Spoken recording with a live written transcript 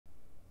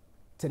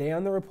Today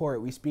on The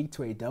Report, we speak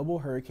to a double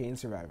hurricane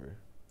survivor.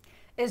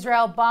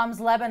 Israel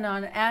bombs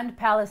Lebanon and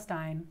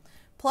Palestine.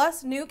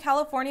 Plus, new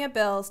California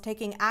bills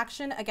taking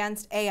action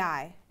against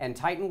AI. And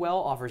Titan Well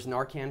offers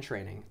Narcan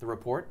training. The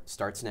Report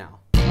starts now.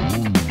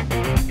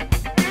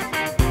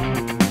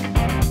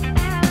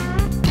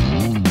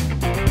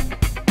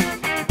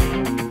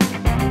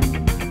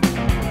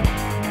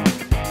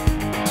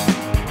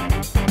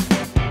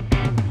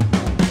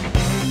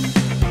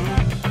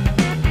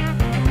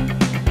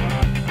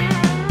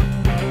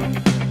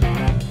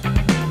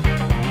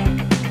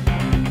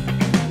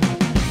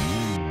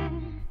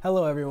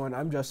 Hello everyone,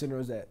 I'm Justin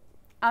Rosette.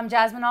 I'm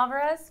Jasmine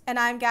Alvarez. And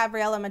I'm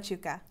Gabriela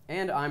Machuca.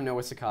 And I'm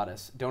Noah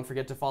Sakadas. Don't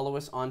forget to follow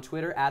us on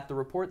Twitter at The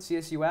Report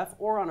CSUF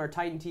or on our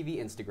Titan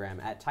TV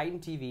Instagram at Titan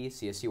TV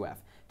CSUF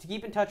to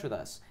keep in touch with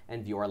us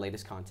and view our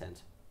latest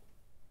content.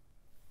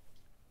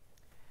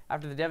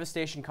 After the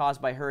devastation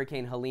caused by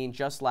Hurricane Helene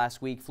just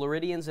last week,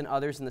 Floridians and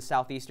others in the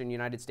southeastern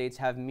United States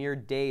have mere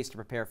days to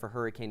prepare for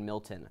Hurricane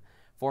Milton.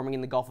 Forming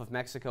in the Gulf of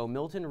Mexico,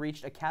 Milton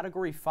reached a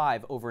Category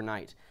 5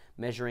 overnight,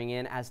 measuring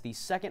in as the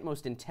second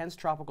most intense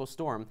tropical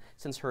storm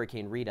since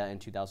Hurricane Rita in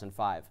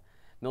 2005.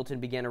 Milton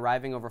began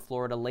arriving over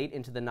Florida late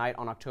into the night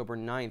on October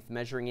 9th,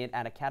 measuring it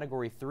at a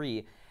Category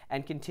 3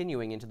 and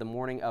continuing into the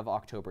morning of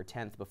October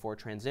 10th before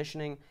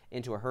transitioning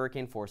into a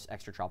hurricane-force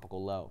extratropical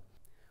low.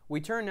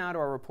 We turn now to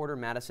our reporter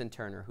Madison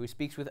Turner, who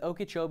speaks with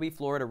Okeechobee,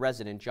 Florida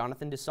resident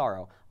Jonathan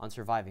DeSaro on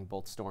surviving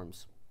both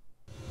storms.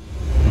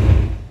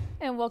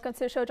 And welcome to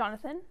the show,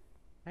 Jonathan.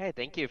 Hey,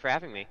 thank you for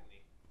having me.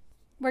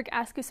 We're going to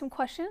ask you some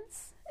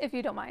questions, if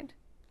you don't mind.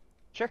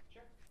 Sure.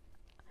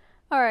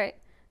 All right.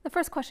 The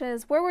first question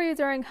is, where were you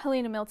during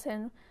Helene and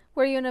Milton?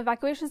 Were you in an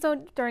evacuation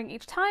zone during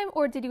each time,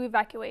 or did you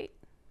evacuate?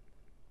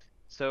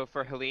 So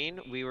for Helene,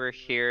 we were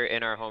here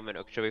in our home in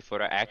Okeechobee,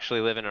 Florida. I actually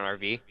live in an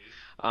RV.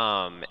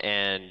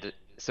 And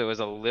so it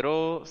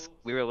was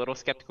we were a little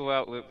skeptical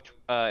about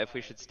if we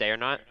should stay or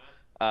not.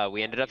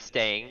 We ended up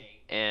staying,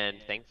 and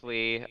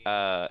thankfully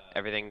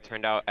everything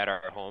turned out at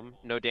our home.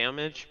 No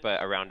damage,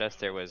 but around us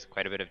there was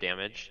quite a bit of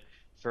damage.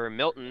 For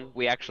Milton,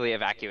 we actually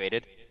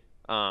evacuated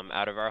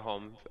out of our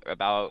home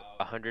about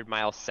 100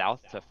 miles south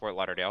to Fort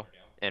Lauderdale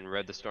and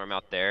rode the storm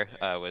out there.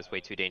 It was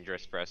way too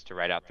dangerous for us to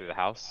ride out through the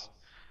house.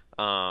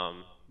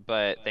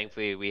 But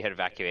thankfully we had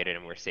evacuated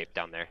and we're safe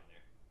down there.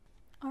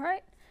 All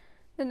right.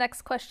 The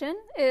next question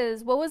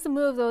is, what was the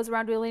mood of those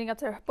around you leading up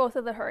to both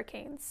of the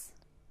hurricanes?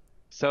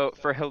 So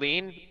for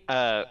Helene,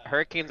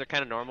 hurricanes are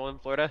kind of normal in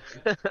Florida.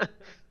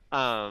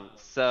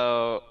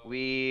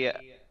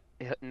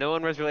 No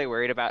one was really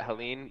worried about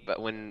Helene,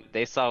 but when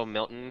they saw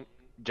Milton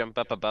jump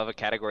up above a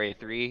Category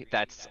 3,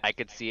 I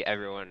could see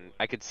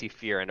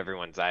fear in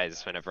everyone's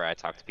eyes whenever I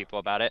talk to people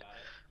about it.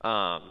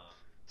 For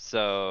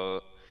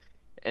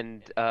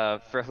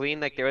Helene,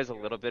 there was a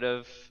little bit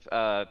of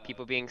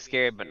people being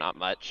scared, but not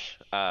much.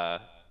 I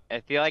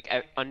feel like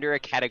under a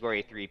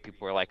Category 3,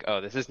 people were like,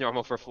 "Oh, this is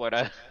normal for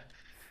Florida."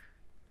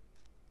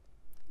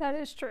 That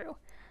is true.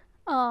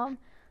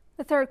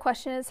 The third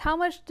question is, how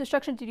much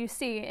destruction did you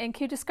see, and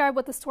can you describe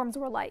what the storms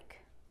were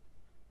like?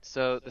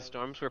 So the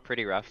storms were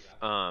pretty rough.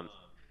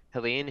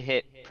 Helene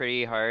hit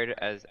pretty hard,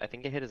 I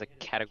think it hit as a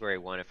Category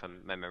 1 if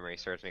my memory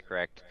serves me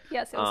correct.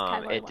 Yes, it was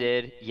Category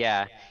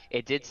 1.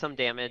 It did some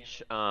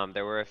damage.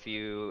 There were a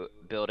few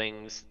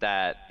buildings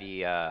that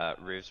the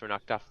roofs were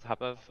knocked off the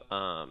top of.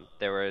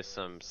 There was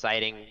some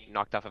siding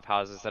knocked off of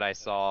houses that I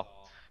saw.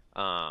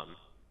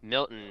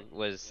 Milton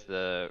was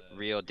the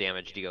real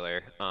damage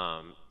dealer.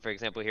 For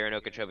example, here in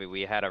Okeechobee,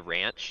 we had a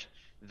ranch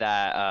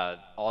that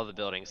all the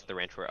buildings at the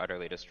ranch were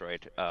utterly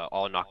destroyed,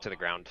 all knocked to the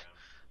ground.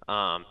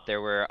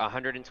 There were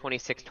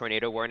 126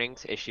 tornado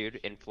warnings issued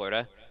in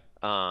Florida,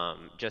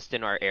 just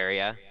in our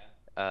area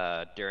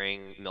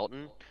during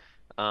Milton.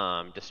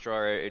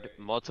 Destroyed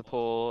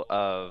multiple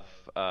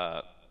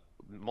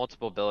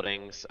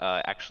buildings,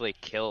 actually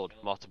killed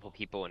multiple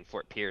people in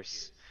Fort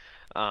Pierce.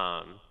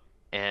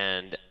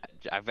 And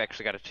I've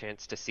actually got a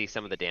chance to see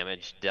some of the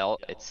damage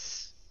dealt.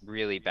 It's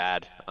really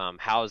bad.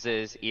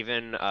 Houses,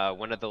 even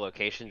one of the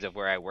locations of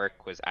where I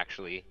work was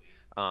actually,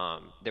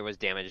 there was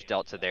damage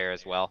dealt to there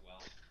as well.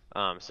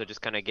 So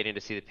just kind of getting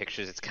to see the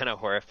pictures, it's kind of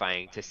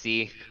horrifying to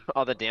see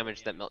all the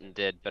damage that Milton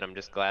did, but I'm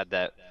just glad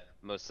that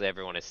mostly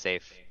everyone is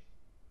safe.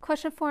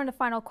 Question 4 and the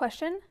final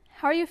question.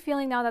 How are you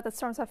feeling now that the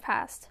storms have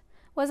passed?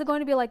 What is it going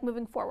to be like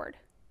moving forward?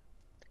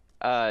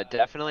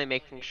 Definitely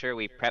making sure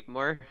we prep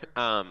more.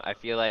 I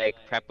feel like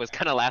prep was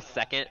kind of last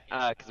second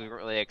because we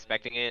weren't really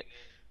expecting it.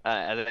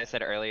 As I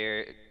said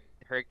earlier,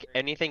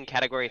 anything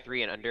Category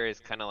 3 and under is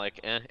kind of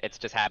like, it's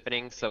just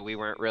happening. So we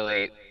weren't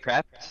really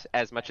prepped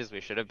as much as we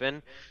should have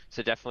been.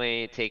 So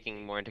definitely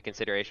taking more into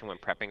consideration when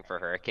prepping for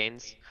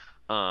hurricanes.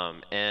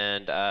 I'm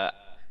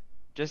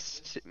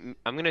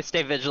gonna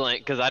stay vigilant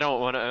because I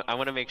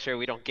want to make sure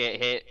we don't get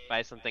hit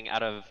by something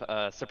out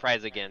of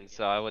surprise again.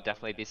 So I will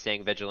definitely be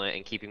staying vigilant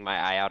and keeping my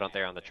eye out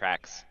there on the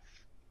tracks.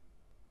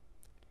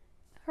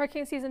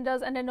 Hurricane season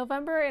does end in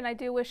November, and I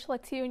do wish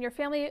luck to you and your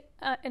family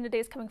in the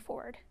days coming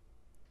forward.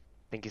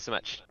 Thank you so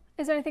much.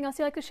 Is there anything else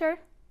you'd like to share?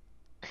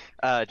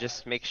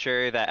 Just make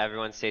sure that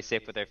everyone stays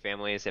safe with their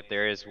families. If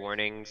there is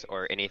warnings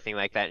or anything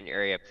like that in your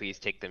area, please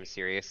take them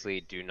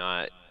seriously. Do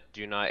not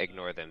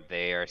ignore them.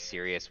 They are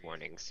serious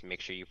warnings.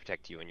 Make sure you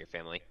protect you and your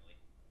family.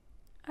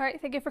 All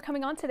right, thank you for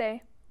coming on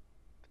today.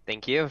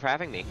 Thank you for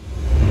having me.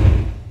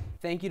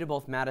 Thank you to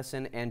both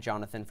Madison and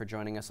Jonathan for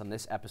joining us on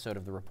this episode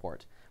of The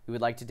Report. We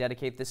would like to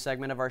dedicate this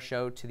segment of our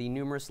show to the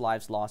numerous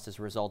lives lost as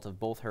a result of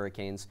both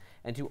hurricanes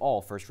and to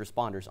all first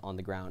responders on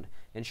the ground,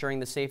 ensuring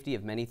the safety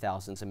of many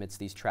thousands amidst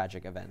these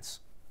tragic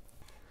events.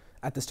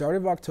 At the start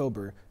of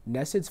October,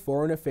 Knesset's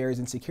Foreign Affairs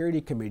and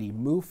Security Committee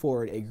moved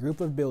forward a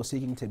group of bills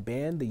seeking to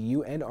ban the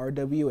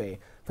UNRWA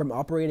from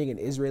operating in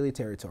Israeli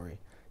territory.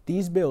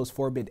 These bills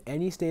forbid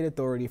any state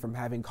authority from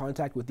having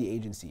contact with the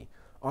agency.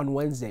 On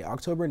Wednesday,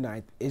 October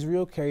 9th,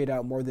 Israel carried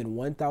out more than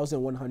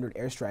 1,100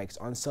 airstrikes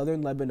on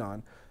southern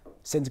Lebanon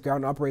since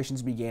ground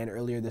operations began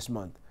earlier this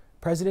month.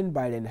 President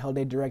Biden held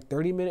a direct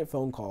 30-minute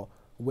phone call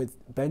with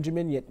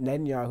Benjamin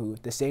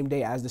Netanyahu the same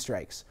day as the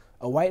strikes.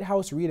 A White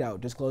House readout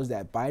disclosed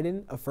that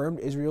Biden affirmed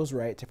Israel's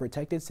right to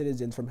protect its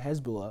citizens from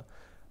Hezbollah,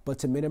 but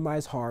to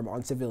minimize harm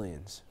on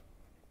civilians.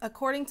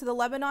 According to the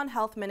Lebanon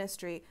Health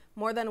Ministry,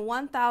 more than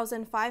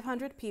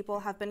 1,500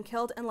 people have been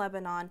killed in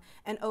Lebanon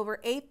and over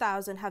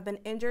 8,000 have been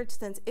injured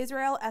since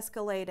Israel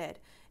escalated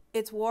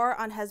its war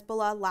on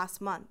Hezbollah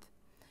last month.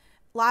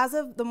 As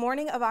of the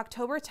morning of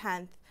October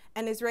 10th,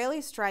 an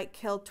Israeli strike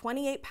killed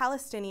 28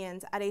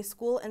 Palestinians at a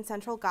school in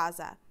central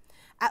Gaza.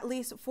 At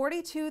least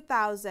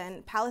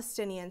 42,000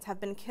 Palestinians have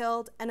been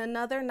killed and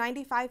another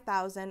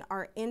 95,000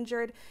 are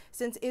injured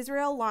since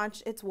Israel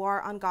launched its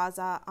war on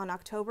Gaza on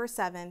October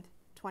 7th,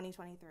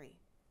 2023.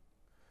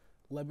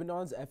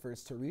 Lebanon's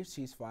efforts to reach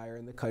ceasefire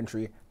in the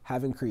country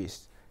have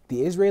increased.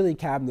 The Israeli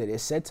cabinet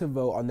is set to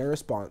vote on their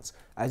response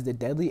as the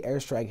deadly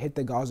airstrike hit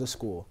the Gaza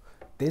school.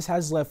 This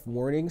has left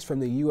warnings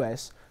from the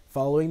U.S.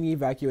 following the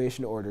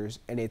evacuation orders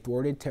and a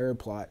thwarted terror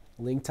plot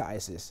linked to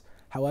ISIS.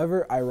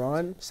 However,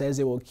 Iran says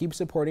it will keep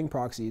supporting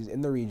proxies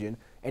in the region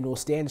and will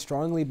stand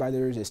strongly by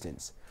the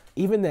resistance.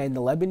 Even then,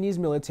 the Lebanese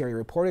military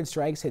reported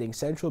strikes hitting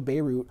central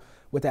Beirut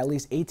with at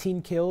least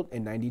 18 killed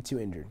and 92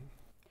 injured.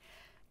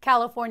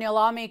 California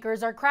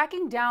lawmakers are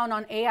cracking down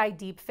on AI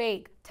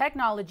deepfake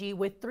technology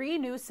with 3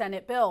 new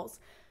Senate bills.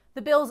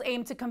 The bills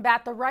aim to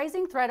combat the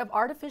rising threat of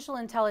artificial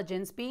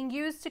intelligence being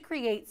used to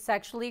create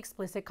sexually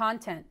explicit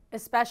content,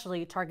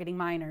 especially targeting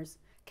minors.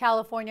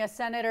 California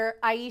Senator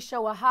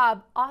Aisha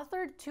Wahab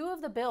authored 2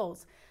 of the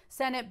bills,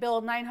 Senate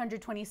Bill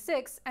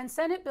 926 and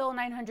Senate Bill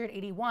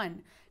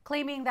 981,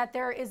 claiming that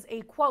there is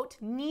a, quote,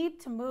 need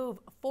to move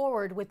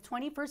forward with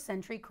 21st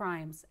century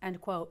crimes,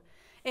 end quote.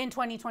 In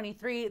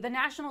 2023, the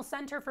National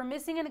Center for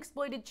Missing and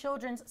Exploited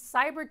Children's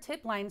cyber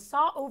tip line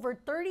saw over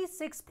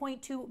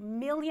 36.2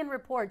 million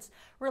reports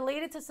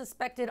related to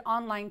suspected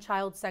online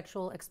child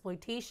sexual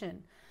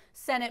exploitation.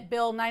 Senate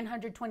Bill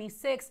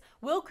 926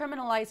 will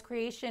criminalize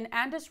creation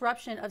and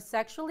disruption of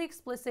sexually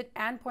explicit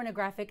and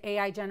pornographic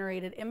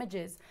AI-generated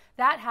images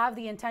that have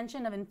the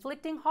intention of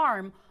inflicting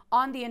harm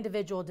on the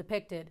individual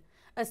depicted.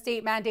 A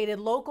state-mandated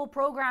local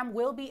program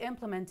will be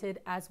implemented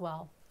as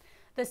well.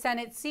 The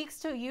Senate seeks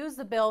to use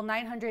the Bill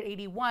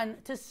 981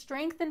 to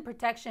strengthen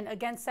protection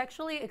against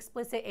sexually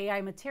explicit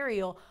AI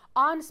material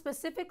on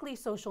specifically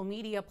social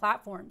media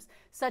platforms,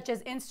 such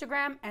as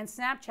Instagram and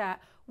Snapchat,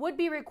 would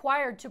be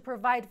required to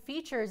provide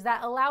features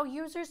that allow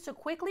users to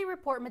quickly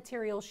report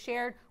material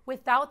shared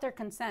without their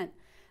consent.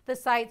 The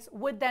sites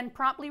would then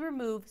promptly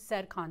remove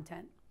said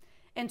content.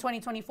 In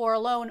 2024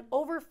 alone,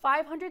 over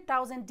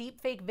 500,000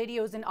 deepfake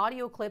videos and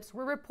audio clips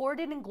were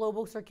reported in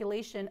global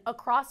circulation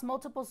across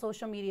multiple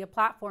social media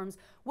platforms,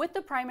 with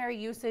the primary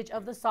usage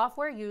of the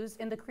software used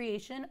in the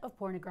creation of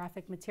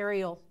pornographic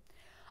material.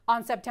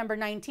 On September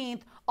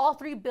 19th, all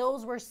 3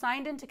 bills were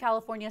signed into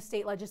California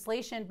state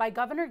legislation by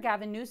Governor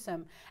Gavin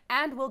Newsom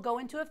and will go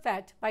into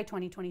effect by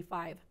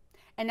 2025.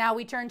 And now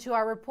we turn to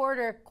our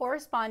reporter,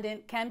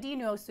 correspondent Kemdi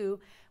Nwosu,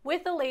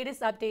 with the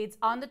latest updates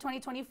on the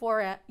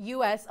 2024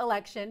 U.S.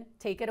 election.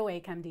 Take it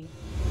away, Kemdi.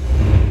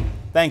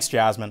 Thanks,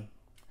 Jasmine.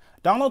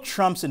 Donald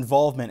Trump's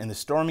involvement in the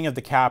storming of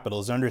the Capitol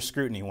is under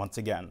scrutiny once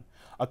again.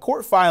 A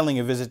court filing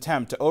of his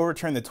attempt to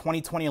overturn the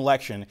 2020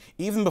 election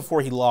even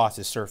before he lost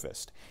has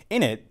surfaced.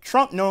 In it,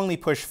 Trump knowingly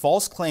pushed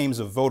false claims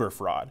of voter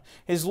fraud.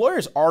 His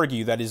lawyers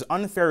argue that it is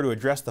unfair to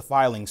address the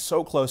filing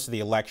so close to the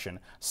election,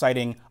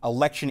 citing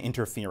election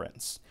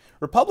interference.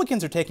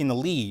 Republicans are taking the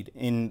lead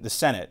in the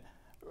Senate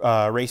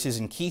races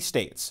in key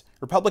states.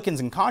 Republicans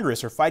in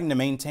Congress are fighting to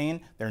maintain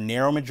their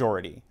narrow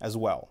majority as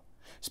well.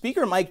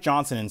 Speaker Mike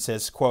Johnson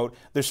insists, quote,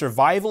 "The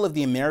survival of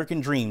the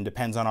American dream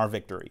depends on our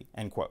victory,"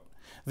 end quote.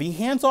 The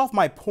Hands Off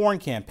My Porn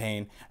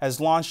campaign has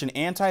launched an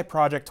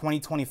anti-Project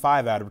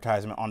 2025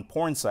 advertisement on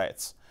porn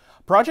sites.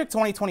 Project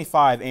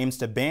 2025 aims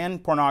to ban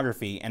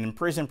pornography and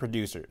imprison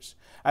producers.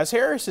 As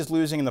Harris is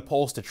losing in the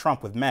polls to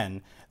Trump with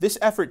men, this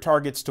effort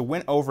targets to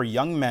win over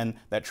young men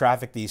that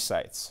traffic these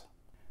sites.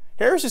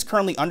 Harris is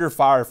currently under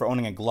fire for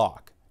owning a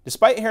Glock.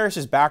 Despite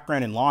Harris's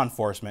background in law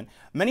enforcement,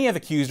 many have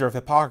accused her of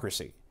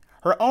hypocrisy.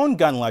 Her own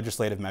gun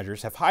legislative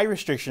measures have high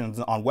restrictions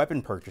on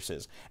weapon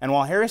purchases, and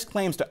while Harris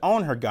claims to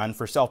own her gun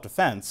for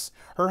self-defense,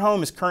 her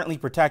home is currently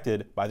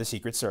protected by the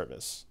Secret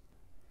Service.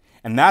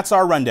 And that's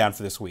our rundown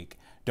for this week.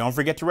 Don't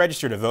forget to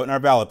register to vote in our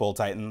ballot poll,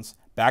 Titans.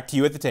 Back to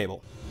you at the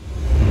table.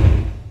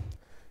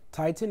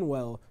 Titan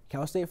Well,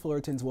 Cal State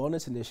Fullerton's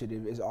wellness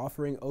initiative, is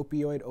offering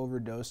opioid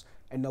overdose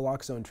and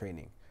naloxone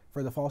training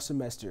for the fall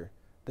semester.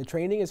 The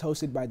training is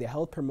hosted by the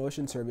Health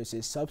Promotion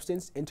Services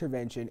Substance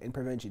Intervention and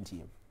Prevention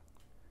Team.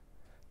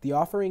 The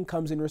offering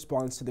comes in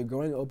response to the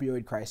growing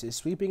opioid crisis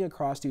sweeping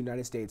across the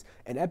United States,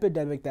 an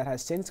epidemic that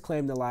has since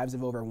claimed the lives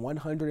of over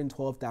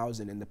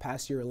 112,000 in the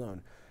past year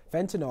alone.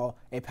 Fentanyl,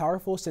 a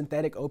powerful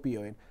synthetic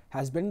opioid,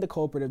 has been the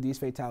culprit of these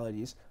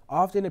fatalities,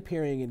 often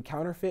appearing in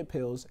counterfeit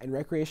pills and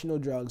recreational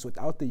drugs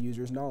without the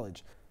user's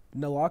knowledge.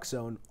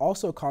 Naloxone,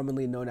 also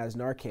commonly known as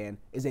Narcan,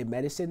 is a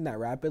medicine that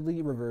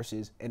rapidly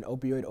reverses an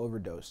opioid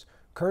overdose.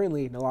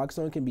 Currently,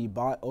 naloxone can be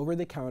bought over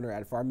the counter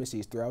at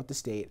pharmacies throughout the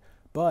state,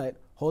 but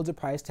holds a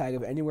price tag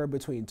of anywhere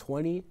between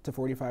 $20 to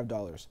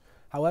 $45.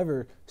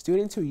 However,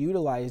 students who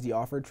utilize the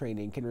offered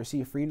training can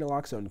receive free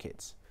naloxone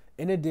kits.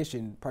 In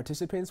addition,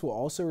 participants will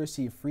also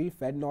receive free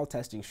fentanyl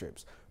testing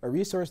strips, a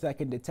resource that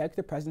can detect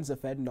the presence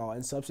of fentanyl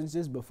in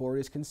substances before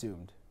it is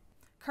consumed.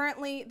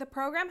 Currently, the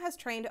program has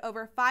trained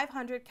over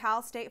 500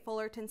 Cal State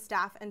Fullerton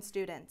staff and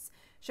students,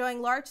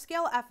 showing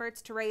large-scale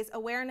efforts to raise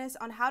awareness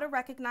on how to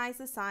recognize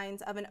the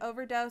signs of an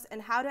overdose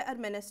and how to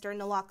administer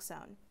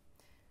naloxone.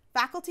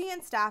 Faculty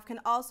and staff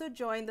can also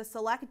join the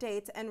select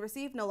dates and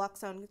receive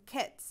naloxone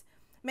kits,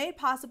 made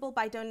possible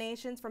by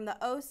donations from the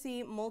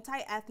OC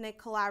Multi-Ethnic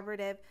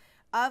Collaborative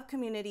of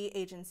Community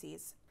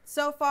Agencies.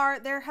 So far,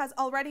 there has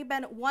already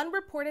been one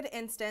reported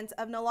instance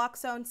of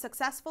naloxone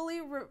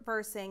successfully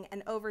reversing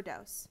an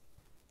overdose.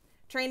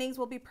 Trainings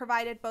will be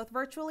provided both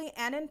virtually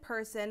and in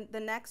person. The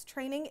next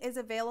training is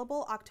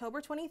available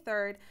October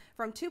 23rd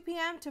from 2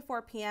 p.m. to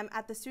 4 p.m.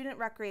 at the Student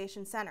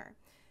Recreation Center.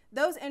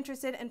 Those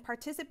interested in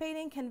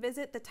participating can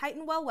visit the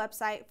Titan Well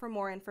website for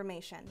more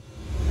information.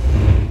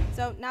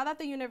 So now that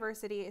the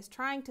university is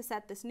trying to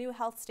set this new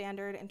health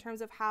standard in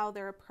terms of how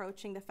they're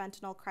approaching the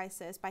fentanyl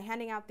crisis by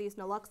handing out these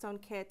naloxone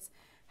kits,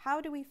 how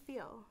do we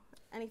feel?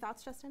 Any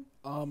thoughts, Justin?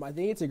 I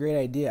think it's a great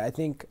idea. I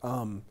think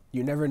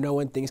you never know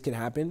when things can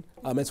happen.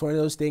 It's one of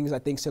those things, I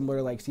think, similar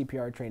to like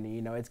CPR training.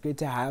 You know, it's good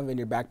to have in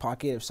your back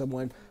pocket if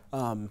someone,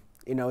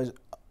 is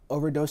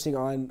overdosing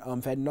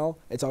on fentanyl.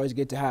 It's always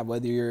good to have,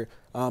 whether you're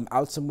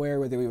out somewhere,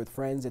 whether you're with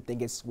friends. I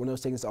think it's one of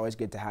those things that's always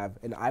good to have.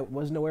 And I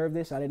wasn't aware of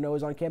this. I didn't know it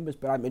was on campus,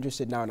 but I'm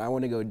interested now, and I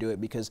want to go do it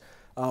because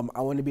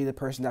I want to be the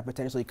person that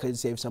potentially could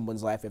save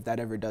someone's life if that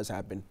ever does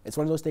happen. It's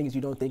one of those things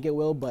you don't think it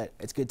will, but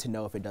it's good to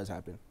know if it does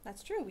happen.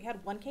 That's true. We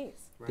had one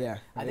case. Right. Yeah. Right?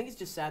 I think it's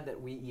just sad that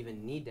we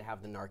even need to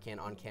have the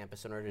Narcan on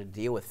campus in order to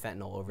deal with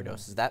fentanyl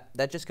overdoses.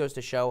 That just goes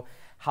to show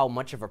how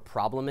much of a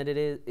problem it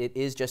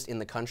is just in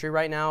the country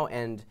right now.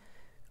 And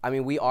I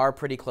mean, we are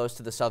pretty close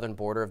to the southern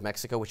border of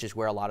Mexico, which is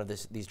where a lot of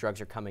these drugs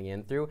are coming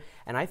in through.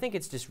 And I think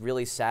it's just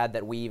really sad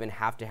that we even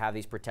have to have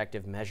these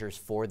protective measures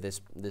for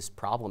this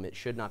problem. It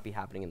should not be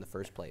happening in the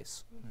first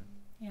place.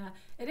 Yeah,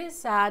 it is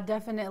sad,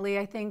 definitely.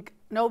 I think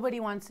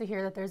nobody wants to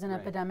hear that there's an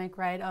epidemic,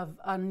 right, of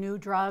a new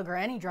drug or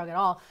any drug at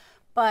all.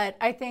 But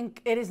I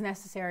think it is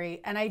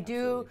necessary. And I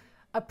do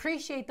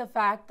appreciate the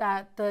fact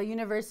that the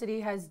university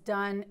has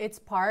done its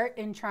part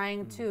in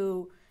trying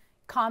to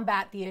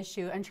combat the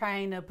issue and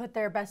trying to put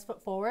their best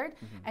foot forward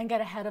and get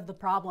ahead of the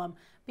problem,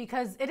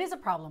 because it is a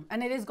problem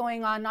and it is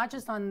going on not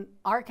just on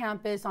our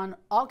campus, on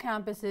all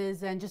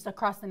campuses and just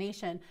across the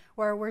nation,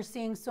 where we're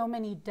seeing so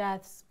many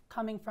deaths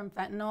coming from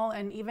fentanyl.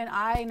 And even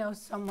I know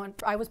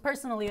I was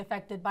personally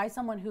affected by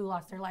someone who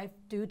lost their life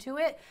due to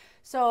it.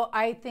 So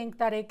I think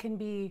that it can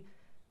be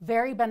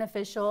very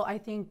beneficial. I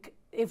think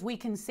if we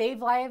can save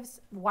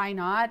lives, why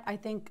not? I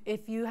think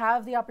if you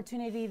have the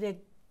opportunity to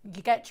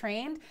get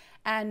trained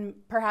and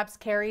perhaps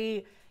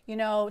carry,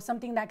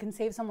 something that can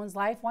save someone's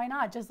life, why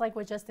not? Just like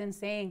what Justin's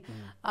saying,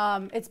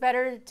 it's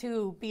better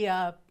to be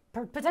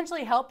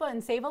potentially help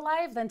and save a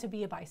life than to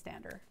be a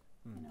bystander.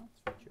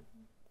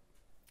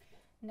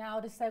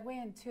 Now to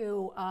segue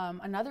into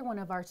another one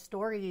of our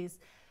stories,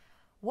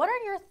 what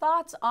are your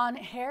thoughts on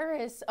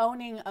Harris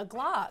owning a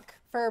Glock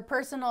for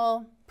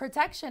personal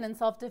protection and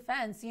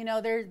self-defense?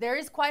 There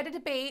is quite a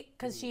debate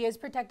because she is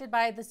protected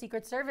by the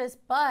Secret Service,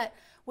 but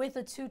with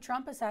the 2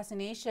 Trump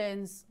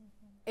assassinations,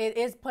 it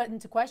is put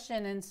into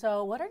question. And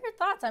so what are your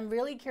thoughts? I'm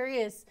really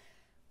curious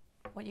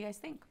what you guys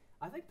think.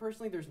 I think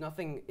personally there's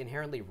nothing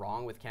inherently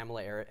wrong with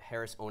Kamala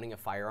Harris owning a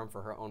firearm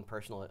for her own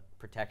personal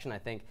protection. I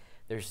think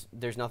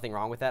there's nothing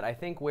wrong with that. I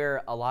think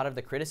where a lot of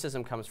the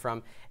criticism comes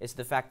from is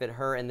the fact that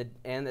her and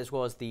as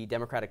well as the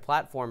Democratic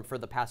platform for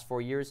the past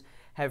 4 years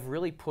have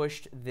really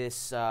pushed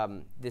this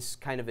this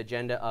kind of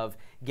agenda of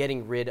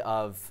getting rid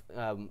of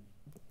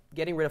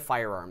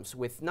firearms,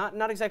 with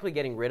not exactly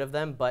getting rid of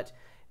them, but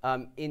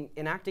in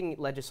enacting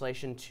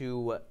legislation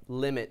to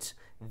limit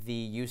the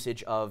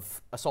usage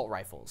of assault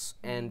rifles.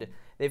 And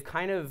they've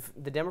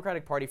the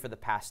Democratic Party for the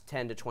past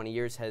 10 to 20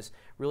 years has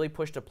really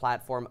pushed a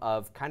platform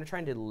of kind of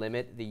trying to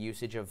limit the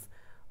usage of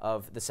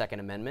of the Second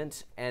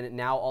Amendment. And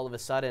now all of a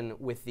sudden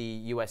with the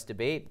U.S.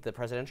 debate, the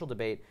presidential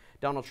debate,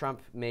 Donald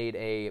Trump made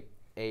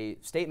a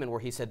statement where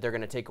he said they're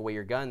going to take away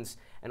your guns.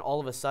 And all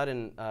of a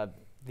sudden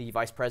the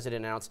vice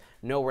president announced,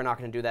 no, we're not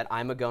going to do that.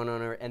 I'm a gun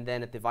owner. And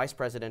then at the vice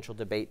presidential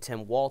debate,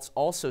 Tim Walz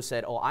also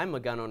said, oh, I'm a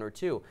gun owner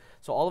too.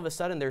 So all of a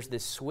sudden there's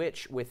this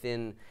switch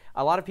within,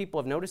 a lot of people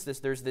have noticed this,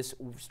 there's this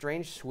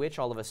strange switch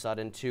all of a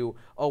sudden to,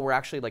 oh, we're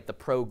actually like the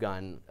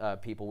pro-gun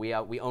people.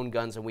 We own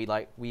guns and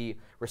we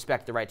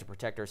respect the right to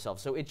protect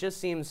ourselves. So it just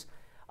seems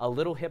a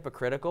little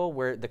hypocritical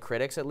where the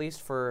critics, at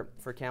least for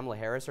Kamala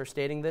Harris, are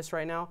stating this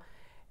right now.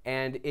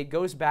 And it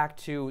goes back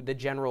to the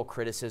general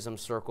criticism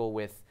circle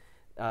with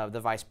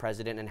the vice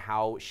president and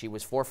how she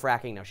was for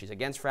fracking. Now she's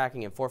against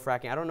fracking and for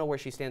fracking. I don't know where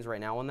she stands right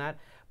now on that,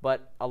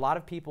 but a lot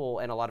of people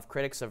and a lot of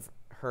critics of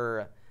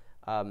her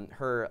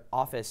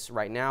office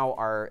right now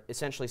are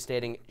essentially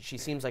stating she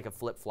seems like a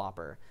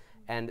flip-flopper,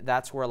 and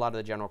that's where a lot of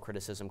the general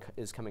criticism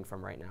is coming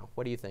from right now.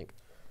 What do you think?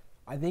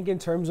 I think in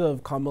terms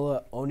of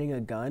Kamala owning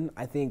a gun,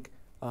 I think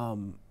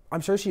I'm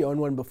sure she owned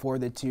one before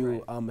the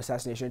two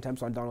assassination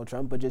attempts on Donald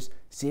Trump, but just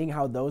seeing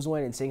how those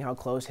went and seeing how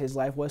close his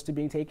life was to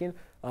being taken,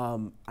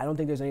 I don't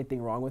think there's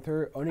anything wrong with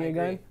her owning a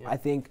gun. Yeah. I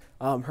think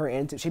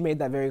she made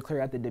that very clear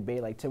at the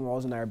debate. Like, Tim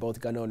Walz and I are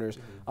both gun owners.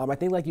 I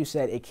think, like you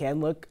said, it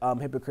can look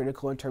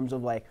hypocritical in terms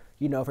of, like,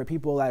 you know, for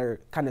people that are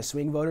kind of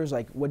swing voters,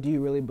 like, what do you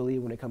really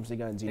believe when it comes to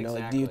guns? You know,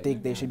 like, do you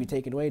think they should be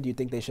taken away? Do you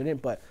think they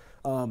shouldn't? But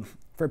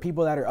for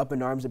people that are up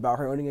in arms about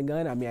her owning a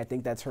gun, I mean, I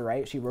think that's her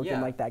right. She worked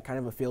in like that kind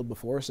of a field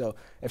before, so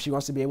if she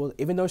wants to be able,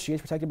 even though she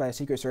is protected by the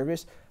Secret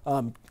Service,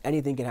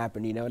 anything can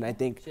happen, you know. And I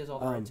think she has all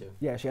the right to.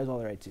 Yeah, she has all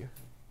the right to.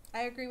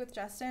 I agree with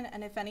Justin,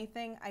 and if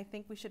anything, I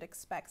think we should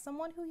expect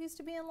someone who used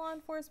to be in law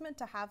enforcement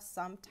to have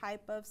some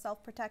type of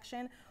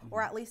self-protection,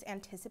 or at least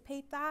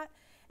anticipate that.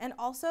 And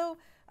also,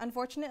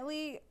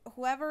 unfortunately,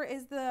 whoever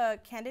is the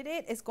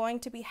candidate is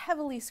going to be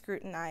heavily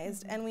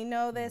scrutinized, and we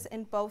know this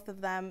in both of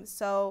them.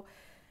 So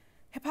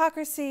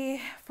hypocrisy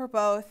for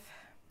both,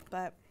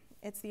 but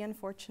it's the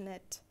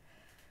unfortunate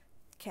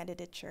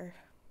candidature.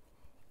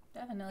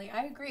 Definitely,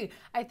 I agree.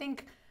 I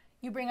think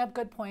you bring up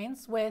good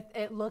points with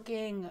it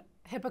looking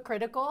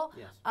hypocritical.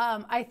 Yes.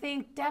 I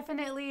think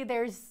definitely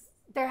there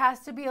has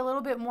to be a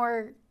little bit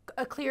more,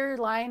 a clear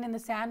line in the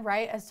sand,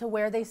 right, as to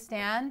where they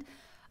stand.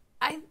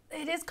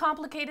 It is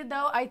complicated,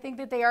 though. I think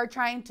that they are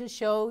trying to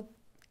show,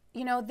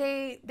 you know,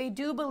 they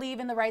do believe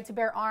in the right to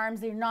bear arms.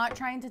 They're not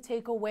trying to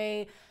take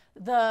away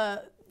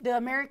the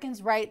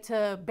Americans' right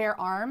to bear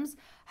arms.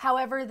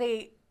 However,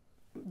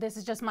 this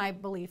is just my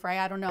belief, right?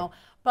 I don't know.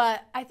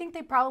 But I think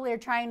they probably are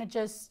trying to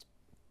just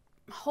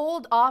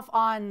hold off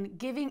on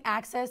giving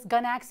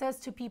gun access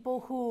to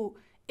people who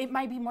it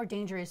might be more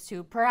dangerous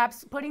to.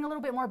 Perhaps putting a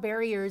little bit more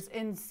barriers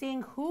in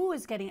seeing who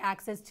is getting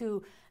access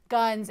to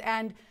guns,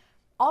 and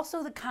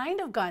also the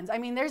kind of guns. I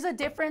mean, there's a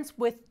difference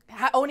with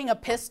owning a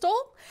pistol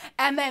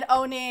and then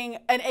owning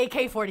an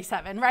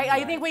AK-47, right?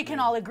 I think we can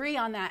all agree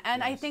on that.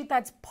 And I think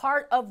that's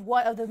part of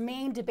what of the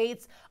main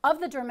debates of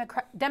the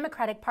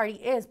Democratic Party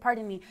is,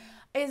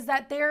 is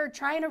that they're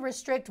trying to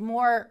restrict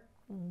more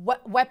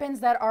weapons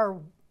that are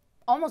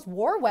almost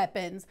war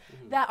weapons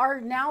that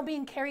are now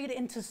being carried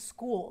into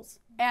schools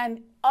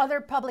and other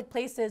public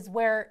places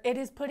where it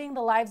is putting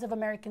the lives of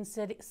American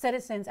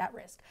citizens at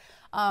risk.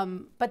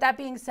 But that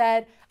being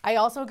said, I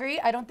also agree.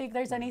 I don't think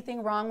there's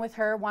anything wrong with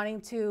her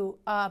wanting to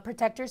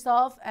protect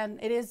herself,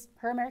 and it is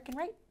her American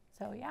right.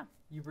 So, yeah.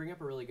 You bring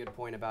up a really good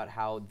point about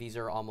how these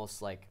are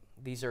almost like,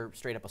 these are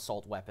straight up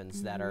assault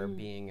weapons that are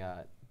being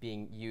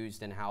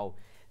used, and how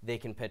they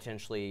can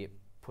potentially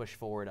push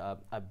forward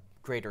a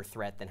greater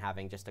threat than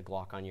having just a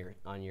Glock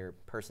on your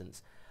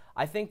persons.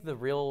 I think the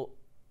real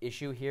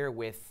issue here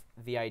with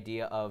the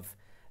idea of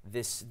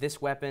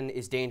this weapon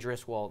is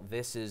dangerous, well,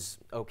 this is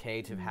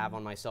okay to have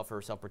on myself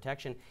for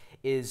self-protection,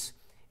 is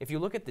if you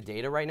look at the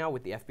data right now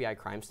with the FBI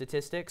crime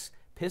statistics,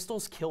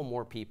 pistols kill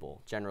more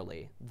people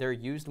generally. They're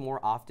used more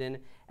often,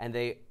 and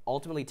they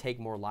ultimately take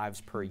more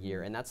lives per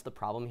year. And that's the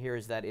problem here,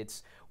 is that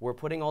we're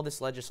putting all this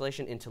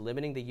legislation into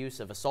limiting the use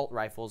of assault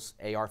rifles,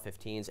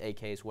 AR-15s,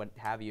 AKs, what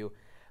have you.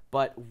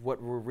 But what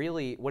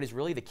is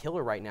really the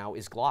killer right now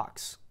is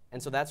Glocks.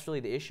 And so that's really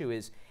the issue,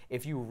 is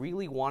if you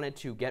really wanted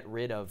to get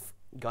rid of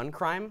gun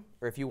crime,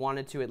 or if you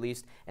wanted to at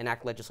least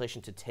enact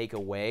legislation to take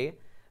away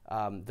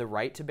the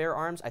right to bear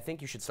arms, I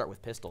think you should start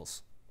with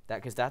pistols,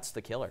 because that's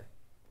the killer,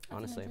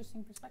 honestly. That's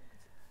an interesting perspective.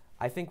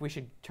 I think we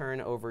should turn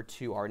over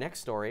to our next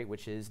story,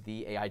 which is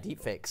the AI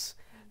deepfakes.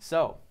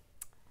 So,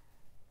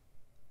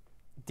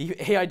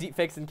 AI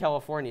deepfakes in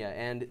California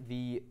and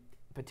the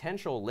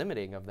potential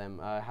limiting of them.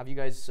 Have you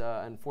guys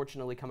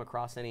unfortunately come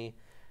across any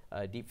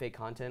deepfake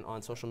content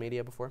on social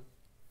media before?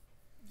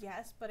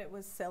 Yes, but it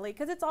was silly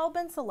because it's all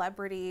been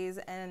celebrities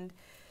and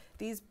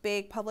these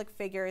big public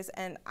figures,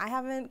 and I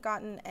haven't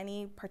gotten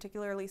any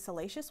particularly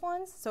salacious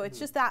ones. So it's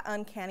just that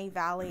uncanny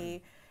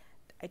valley.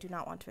 I do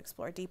not want to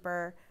explore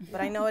deeper,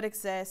 but I know it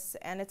exists,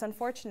 and it's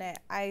unfortunate.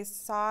 I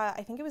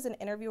think it was an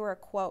interview or a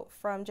quote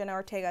from Jenna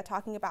Ortega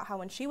talking about how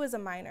when she was a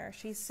minor,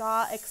 she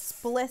saw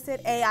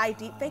explicit AI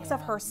deepfakes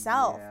of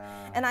herself.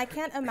 And I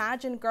can't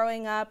imagine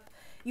growing up,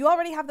 you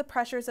already have the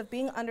pressures of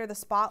being under the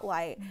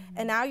spotlight,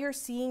 and now you're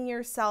seeing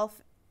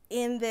yourself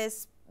in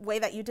this way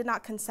that you did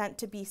not consent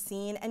to be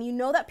seen, and you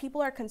know that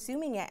people are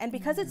consuming it, and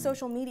because it's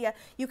social media,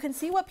 you can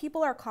see what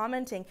people are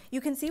commenting,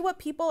 you can see what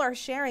people are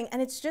sharing, and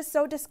it's just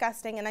so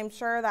disgusting. And I'm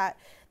sure that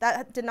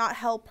that did not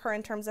help her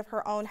in terms of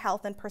her own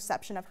health and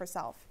perception of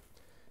herself.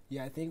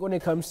 Yeah, I think when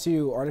it comes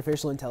to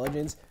artificial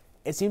intelligence,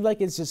 it seems like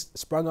it's just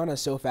sprung on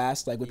us so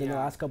fast, like within the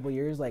last couple of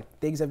years, like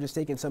things have just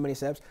taken so many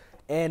steps.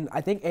 And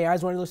I think AI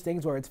is one of those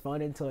things where it's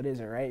fun until it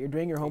isn't, right? You're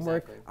doing your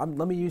homework.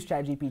 Let me use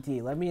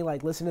ChatGPT. Let me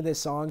like listen to this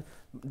song.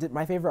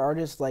 My favorite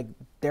artist, like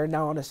they're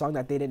now on a song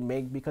that they didn't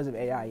make because of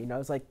AI, you know?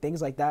 It's like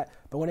things like that.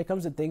 But when it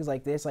comes to things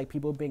like this, like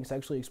people being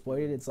sexually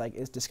exploited, it's like,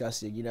 it's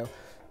disgusting, you know?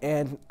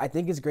 And I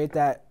think it's great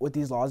that with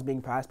these laws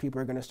being passed,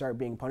 people are going to start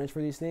being punished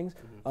for these things.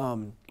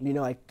 You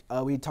know, like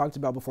we talked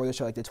about before the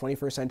show, like the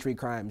 21st century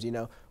crimes, you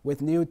know,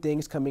 with new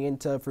things coming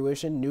into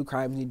fruition, new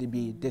crimes need to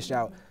be dished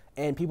out.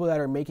 And people that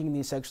are making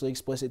these sexually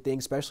explicit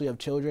things, especially of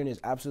children,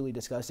 is absolutely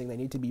disgusting. They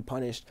need to be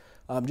punished.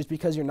 Just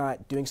because you're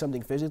not doing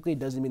something physically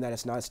doesn't mean that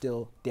it's not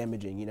still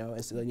damaging, you know?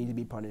 They need to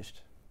be punished.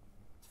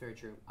 It's very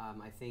true.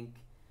 I think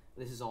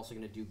this is also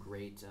going to do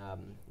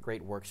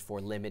great works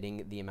for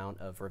limiting the amount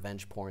of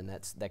revenge porn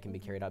that can be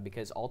carried out,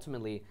 because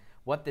ultimately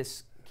what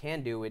this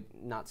can do,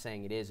 not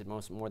saying it is, it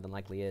more than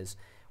likely is,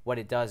 what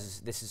it does is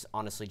this is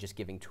honestly just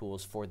giving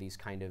tools for these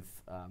kind of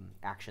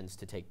actions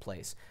to take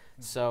place.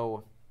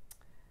 So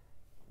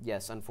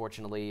yes,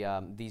 unfortunately,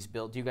 these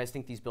bills, do you guys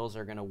think these bills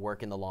are going to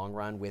work in the long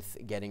run with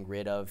getting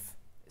rid of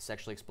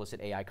sexually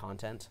explicit AI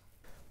content?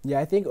 Yeah,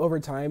 I think over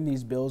time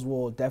these bills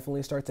will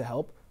definitely start to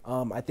help.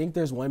 I think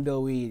there's one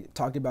bill we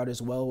talked about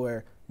as well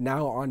where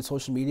now on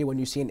social media, when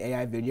you see an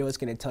AI video, it's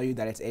going to tell you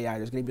that it's AI.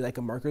 There's going to be like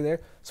a marker there.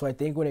 So I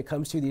think when it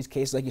comes to these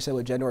cases, like you said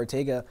with Jenna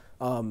Ortega,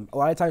 a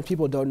lot of times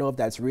people don't know if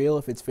that's real,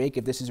 if it's fake,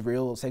 if this is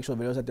real sexual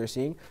videos that they're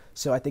seeing.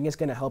 So I think it's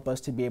going to help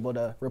us to be able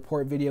to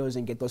report videos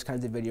and get those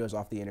kinds of videos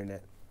off the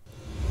internet.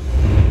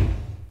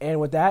 And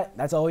with that,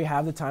 that's all we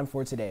have the time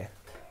for today.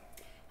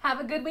 Have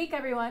a good week,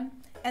 everyone.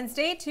 And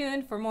stay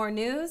tuned for more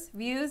news,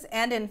 views,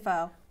 and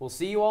info. We'll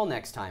see you all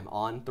next time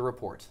on The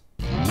Report.